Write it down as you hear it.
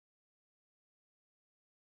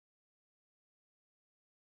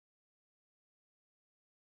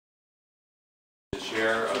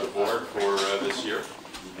chair of the board for this year.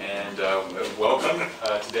 And welcome.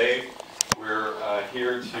 Today we're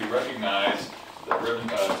here to recognize the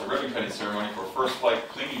ribbon cutting ceremony for First Flight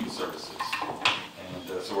Cleaning Services.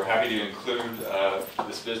 And so we're happy to include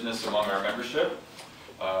this business among our membership.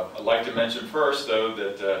 I'd like to mention first, though,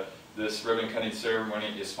 that this ribbon cutting ceremony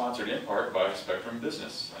is sponsored in part by Spectrum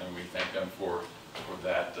Business, and we thank them for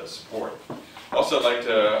that support. Also, I'd like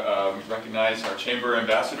to recognize our chamber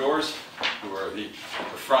ambassadors, who are the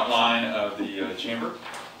front line of the chamber.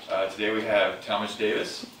 Today we have Talmadge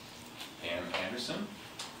Davis, Pam Anderson,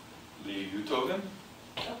 Lee Utoven,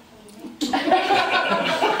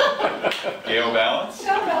 Gail Balance,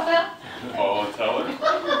 Paula Teller,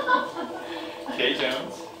 Kay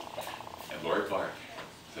Jones, and Lori Clark.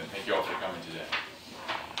 So thank you all for coming today.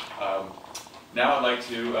 Now I'd like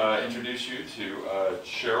to introduce you to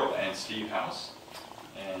Cheryl and Steve House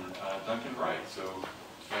and Duncan Wright. So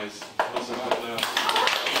guys, tell us about the...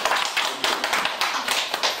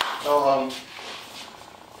 So,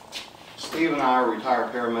 Steve and I are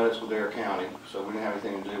retired paramedics with Dare County, so we didn't have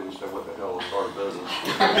anything to do. We said, what the hell, let's start a business.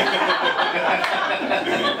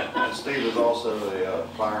 And Steve is also a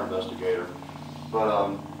fire investigator. But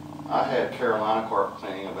I had Carolina Carpet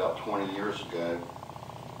Cleaning about 20 years ago,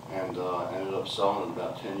 and ended up selling it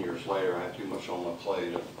about 10 years later. I had too much on my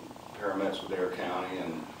plate. Paramedics with Dare County,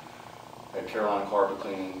 and had Carolina Carpet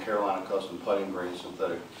Cleaning, Carolina Custom Putting Green,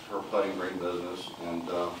 synthetic her putting green business, and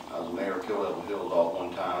I was mayor of Kill Devil Hills all at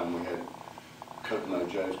one time. We had Kokomo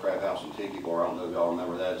Joe's Crab House and Tiki Bar. I don't know if y'all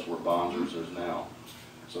remember that. It's where Bonzers is now.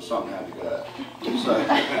 So something had to go.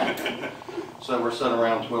 So we're sitting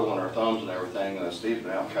around twiddling our thumbs and everything. Steve's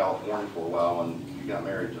been out in California for a while, and he got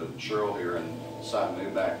married to Cheryl here and decided to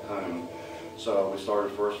move back home. So we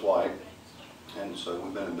started First Flight, and so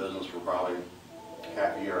we've been in business for probably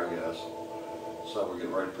half a year, I guess. So we're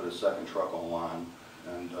getting ready to put a second truck online,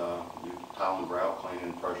 and do tile and grout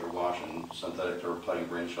cleaning, pressure washing, synthetic turf putting,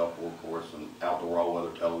 green shuffle, of course, and outdoor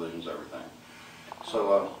all-weather televisions, everything.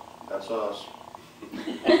 So that's us.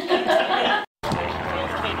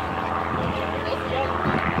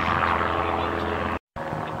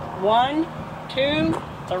 1, 2,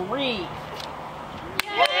 3.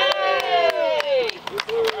 Yay!